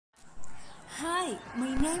Hi,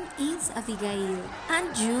 my name is Abigail.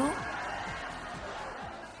 And you?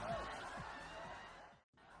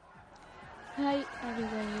 Hi,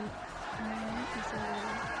 Abigail. I am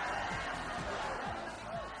Isabella.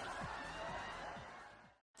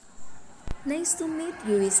 Nice to meet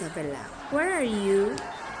you, Isabella. Where are you?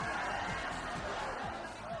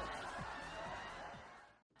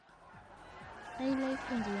 I live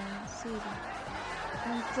in Atlantic City.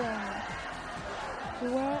 And tell me,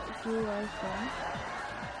 where you are from?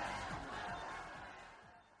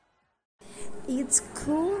 It's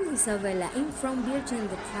cool, Isabella. I'm from Virgin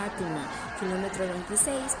de Fatima, kilometer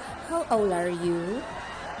 26. How old are you?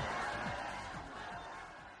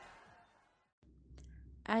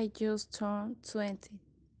 I just turned 20.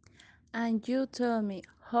 And you tell me,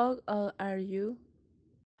 how old are you?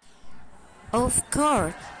 Of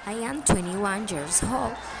course, I am 21 years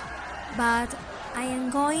old, but I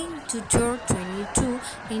am going to turn 22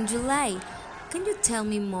 in July. Can you tell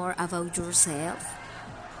me more about yourself?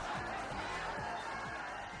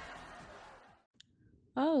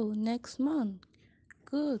 Oh, next month.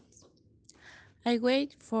 Good. I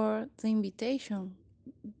wait for the invitation.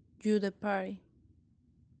 You the party.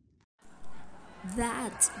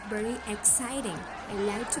 That's very exciting. I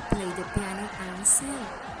like to play the piano and sing.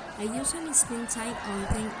 I usually spend time on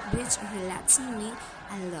things which relaxes me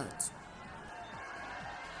a lot.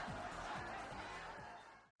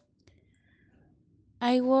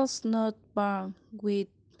 I was not born with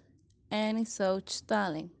any such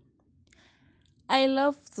talent. I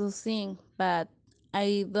love to sing, but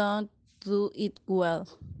I don't do it well.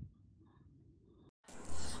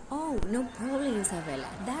 Oh, no problem, Isabella.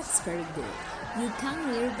 That's very good. You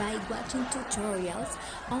can learn by watching tutorials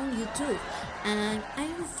on YouTube and I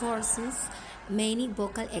reinforces many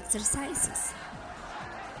vocal exercises.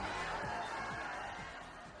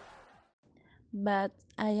 But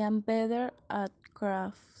I am better at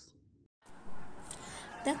crafts.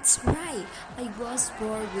 That's right. I was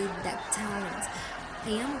born with that talent. I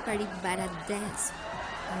am very bad at this.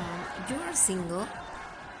 You are single?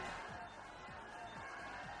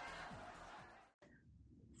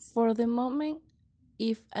 For the moment,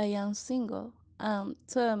 if I am single,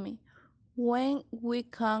 tell me when we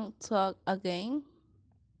can talk again.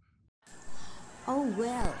 Oh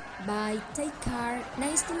well, bye, take care,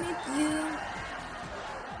 nice to meet you.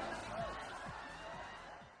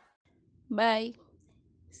 Bye.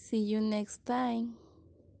 See you next time.